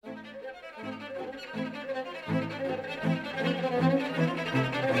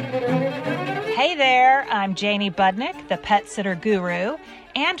Hey there, I'm Janie Budnick, the pet sitter guru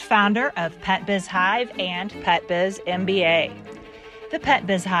and founder of Pet Biz Hive and Pet Biz MBA. The Pet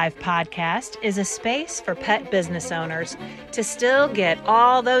Biz Hive podcast is a space for pet business owners to still get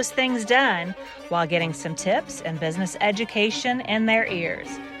all those things done while getting some tips and business education in their ears.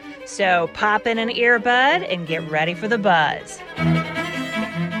 So pop in an earbud and get ready for the buzz.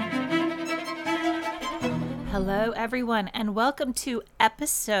 Hello, everyone, and welcome to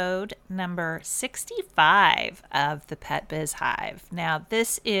episode number 65 of the Pet Biz Hive. Now,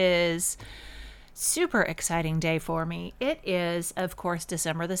 this is super exciting day for me. It is, of course,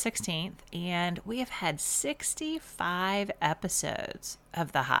 December the 16th, and we have had 65 episodes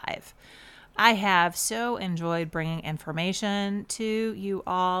of the Hive. I have so enjoyed bringing information to you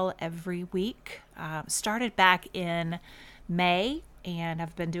all every week. Started back in May, and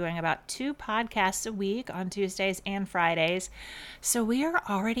I've been doing about 2 podcasts a week on Tuesdays and Fridays. So we are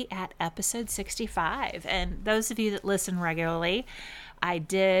already at episode 65. And those of you that listen regularly, I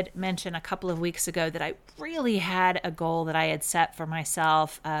did mention a couple of weeks ago that I really had a goal that I had set for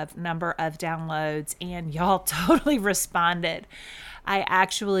myself of number of downloads, and y'all totally responded. I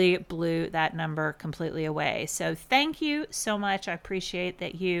actually blew that number completely away. So thank you so much. I appreciate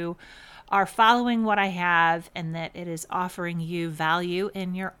that you are following what I have and that it is offering you value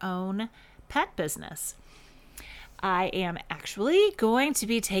in your own pet business. I am actually going to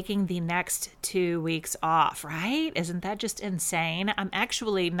be taking the next 2 weeks off, right? Isn't that just insane? I'm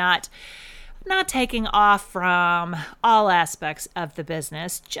actually not taking off from all aspects of the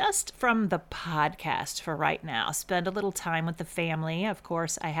business, just from the podcast for right now. Spend a little time with the family. Of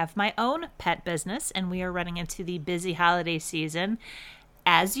course, I have my own pet business, and we are running into the busy holiday season,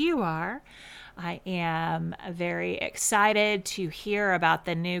 as you are. I am very excited to hear about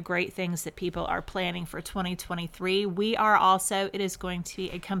the new great things that people are planning for 2023. We are also, it is going to be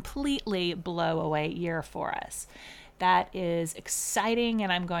a completely blow away year for us. That is exciting,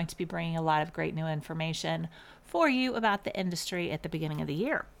 and I'm going to be bringing a lot of great new information for you about the industry at the beginning of the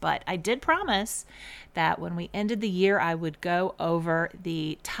year. But I did promise that when we ended the year, I would go over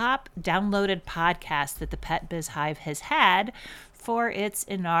the top downloaded podcasts that the Pet Biz Hive has had for its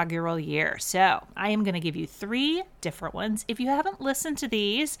inaugural year. So I am going to give you 3 different ones. If you haven't listened to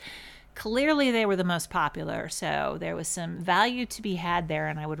these, clearly they were the most popular. So there was some value to be had there,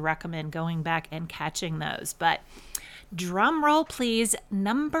 and I would recommend going back and catching those. But drum roll, please.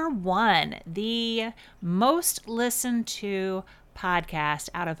 Number 1, the most listened to podcast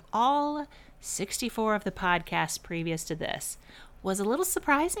out of all 64 of the podcasts previous to this was a little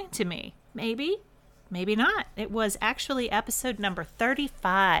surprising to me. Maybe not. It was actually episode number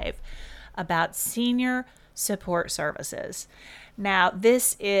 35 about senior support services. Now,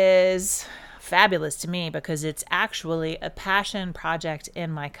 this is fabulous to me because it's actually a passion project in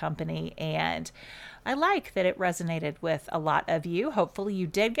my company, and I like that it resonated with a lot of you. Hopefully you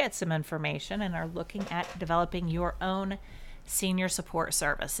did get some information and are looking at developing your own senior support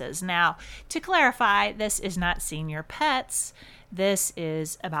services. Now, to clarify, this is not senior pets. This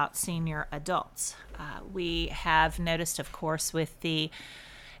is about senior adults. We have noticed, of course, with the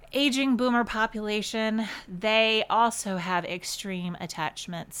aging boomer population, they also have extreme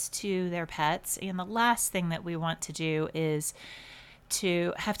attachments to their pets. And the last thing that we want to do is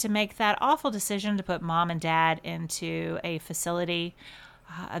to have to make that awful decision to put mom and dad into a facility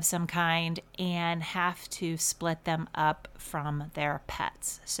of some kind and have to split them up from their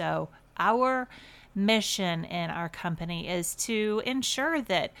pets. So our mission in our company is to ensure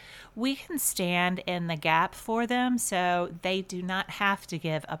that we can stand in the gap for them so they do not have to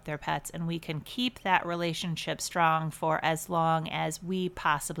give up their pets, and we can keep that relationship strong for as long as we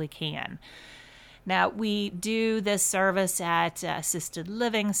possibly can. Now, we do this service at assisted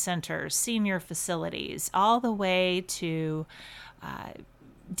living centers, senior facilities, all the way to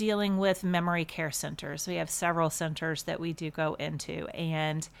dealing with memory care centers. We have several centers that we do go into,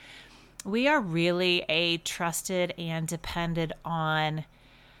 and we are really a trusted and depended on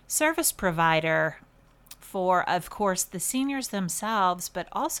service provider for, of course, the seniors themselves, but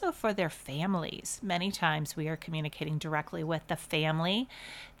also for their families. Many times we are communicating directly with the family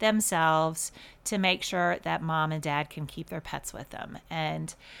themselves to make sure that mom and dad can keep their pets with them.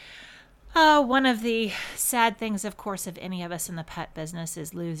 And one of the sad things, of course, of any of us in the pet business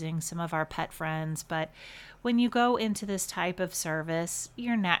is losing some of our pet friends. But when you go into this type of service,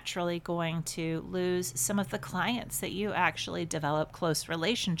 you're naturally going to lose some of the clients that you actually develop close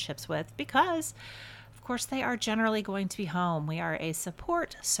relationships with because, of course, they are generally going to be home. We are a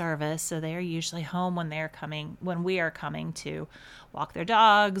support service, so they are usually home when we are coming to walk their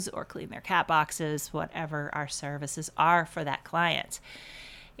dogs or clean their cat boxes, whatever our services are for that client.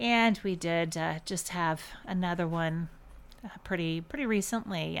 And we did just have another one pretty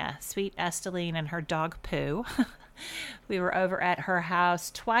recently, sweet Esteline and her dog Pooh. We were over at her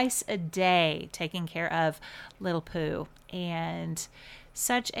house twice a day taking care of little Pooh, and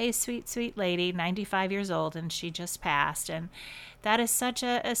such a sweet lady, 95 years old, and she just passed. And that is such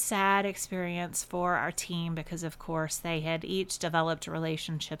a sad experience for our team because, of course, they had each developed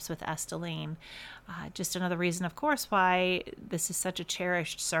relationships with Esteline. Just another reason, of course, why this is such a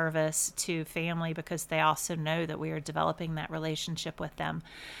cherished service to family, because they also know that we are developing that relationship with them.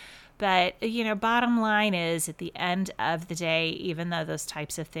 But, bottom line is, at the end of the day, even though those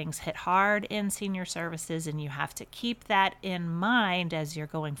types of things hit hard in senior services, and you have to keep that in mind as you're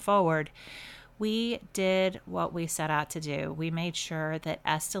going forward, we did what we set out to do. We made sure that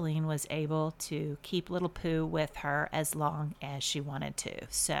Esteline was able to keep little Pooh with her as long as she wanted to.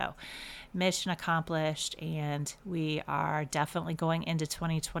 So, mission accomplished, and we are definitely going into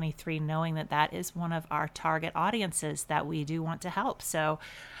 2023 knowing that that is one of our target audiences that we do want to help. So,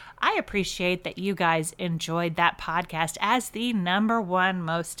 I appreciate that you guys enjoyed that podcast as the #1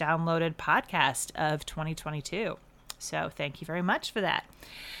 most downloaded podcast of 2022. So thank you very much for that.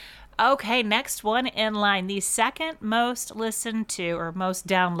 Okay, next one in line, the second most listened to or most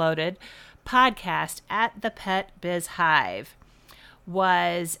downloaded podcast at the Pet Biz Hive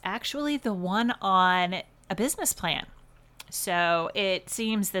was actually the one on a business plan. So it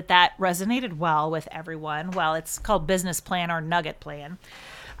seems that resonated well with everyone. Well, it's called Business Plan or Nugget Plan.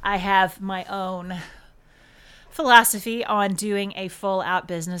 I have my own philosophy on doing a full out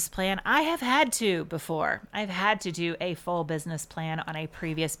business plan. I have had to before. I've had to do a full business plan on a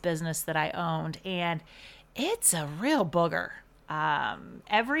previous business that I owned, and it's a real booger.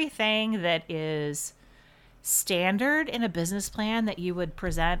 Everything that is standard in a business plan that you would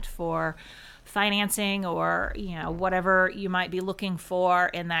present for financing or whatever you might be looking for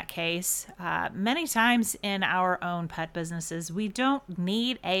in that case, many times in our own pet businesses we don't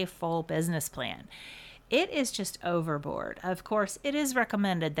need a full business plan. It is just overboard. Of course, it is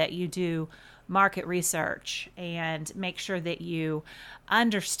recommended that you do market research and make sure that you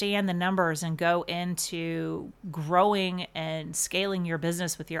understand the numbers and go into growing and scaling your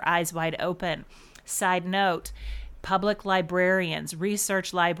business with your eyes wide open. Side note, public librarians,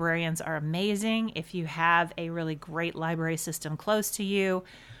 research librarians are amazing. If you have a really great library system close to you,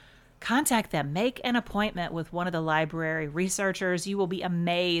 contact them. Make an appointment with one of the library researchers. You will be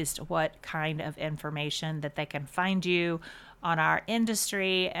amazed what kind of information that they can find you on our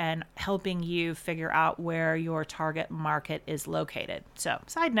industry and helping you figure out where your target market is located. So,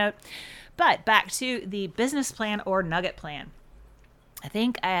 side note. But back to the business plan or nugget plan. I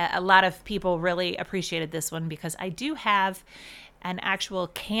think a lot of people really appreciated this one because I do have an actual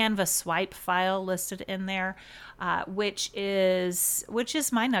Canva swipe file listed in there, which is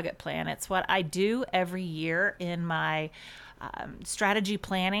my nugget plan. It's what I do every year in my strategy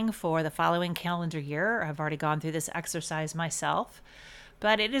planning for the following calendar year. I've already gone through this exercise myself,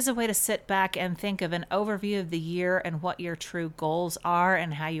 but it is a way to sit back and think of an overview of the year and what your true goals are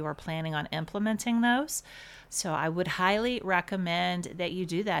and how you are planning on implementing those. So I would highly recommend that you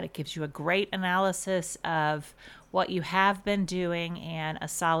do that. It gives you a great analysis of what you have been doing and a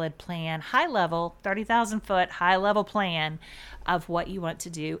solid plan, high level, 30,000 foot, high level plan of what you want to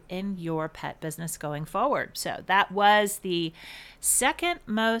do in your pet business going forward. So that was the second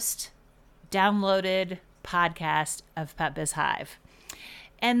most downloaded podcast of Pet Biz Hive.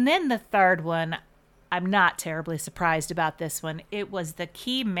 And then the third one, I'm not terribly surprised about this one. It was the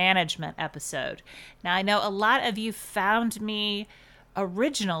key management episode. Now, I know a lot of you found me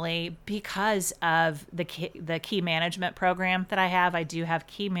originally because of the key management program that I have. I do have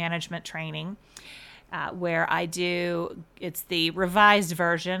key management training where it's the revised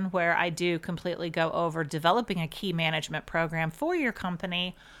version where I do completely go over developing a key management program for your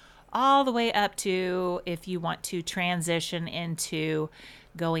company, all the way up to if you want to transition into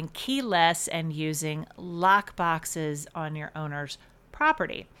going keyless and using lock boxes on your owner's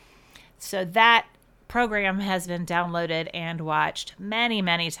property. So that program has been downloaded and watched many,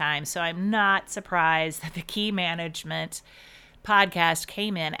 many times. So I'm not surprised that the key management podcast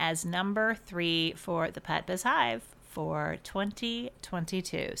came in as number 3 for the Pet Biz Hive for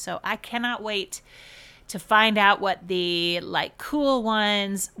 2022. So I cannot wait to find out what the cool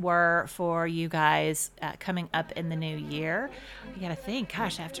ones were for you guys coming up in the new year. You gotta think,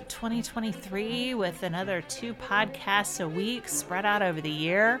 gosh, after 2023 with another 2 podcasts a week spread out over the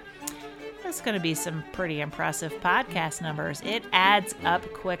year, that's going to be some pretty impressive podcast numbers. It adds up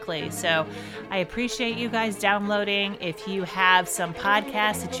quickly. So I appreciate you guys downloading. If you have some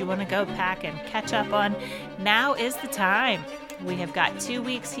podcasts that you want to go back and catch up on, now is the time. We have got 2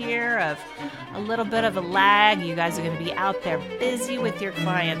 weeks here of a little bit of a lag. You guys are going to be out there busy with your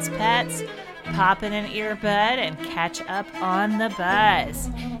clients' pets. Pop in an earbud and catch up on the buzz.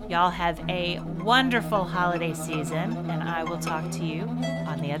 Y'all have a wonderful holiday season, and I will talk to you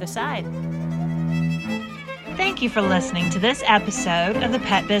on the other side. Thank you for listening to this episode of the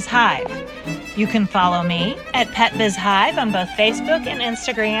Pet Biz Hive. You can follow me at Pet Biz Hive on both Facebook and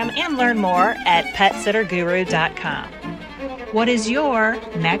Instagram and learn more at PetSitterGuru.com. What is your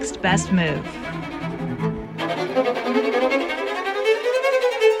next best move?